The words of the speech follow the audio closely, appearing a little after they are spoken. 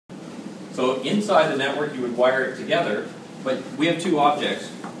So inside the network you would wire it together, but we have two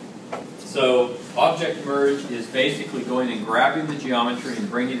objects. So object merge is basically going and grabbing the geometry and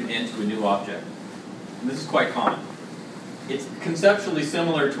bringing it into a new object. And this is quite common. It's conceptually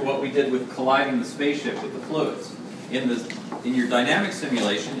similar to what we did with colliding the spaceship with the fluids. In your dynamic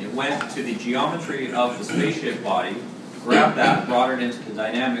simulation, it went to the geometry of the spaceship body, grabbed that, brought it into the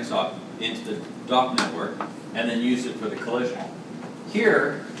dynamics into the dock network, and then used it for the collision.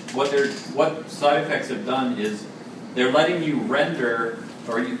 Here, what side effects have done is they're letting you render,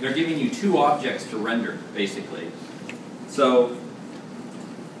 or they're giving you two objects to render, basically. So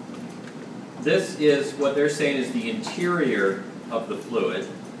this is what they're saying is the interior of the fluid,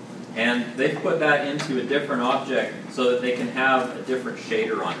 and they've put that into a different object so that they can have a different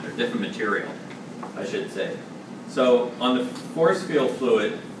shader on it, or different material, I should say. So on the force field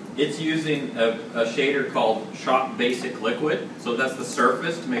fluid, it's using a shader called Shop Basic Liquid, so that's the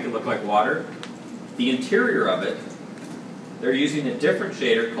surface to make it look like water. The interior of it, they're using a different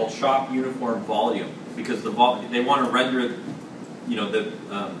shader called Shop Uniform Volume, because they want to render, you know, the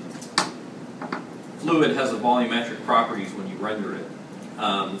fluid has a volumetric properties when you render it.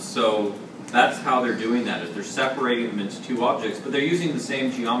 So that's how they're doing that, is they're separating them into two objects, but they're using the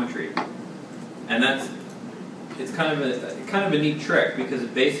same geometry. And it's kind of a neat trick, because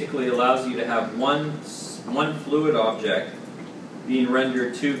it basically allows you to have one fluid object being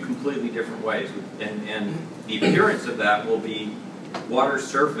rendered two completely different ways. And the appearance of that will be water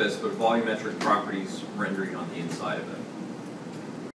surface, but volumetric properties rendering on the inside of it.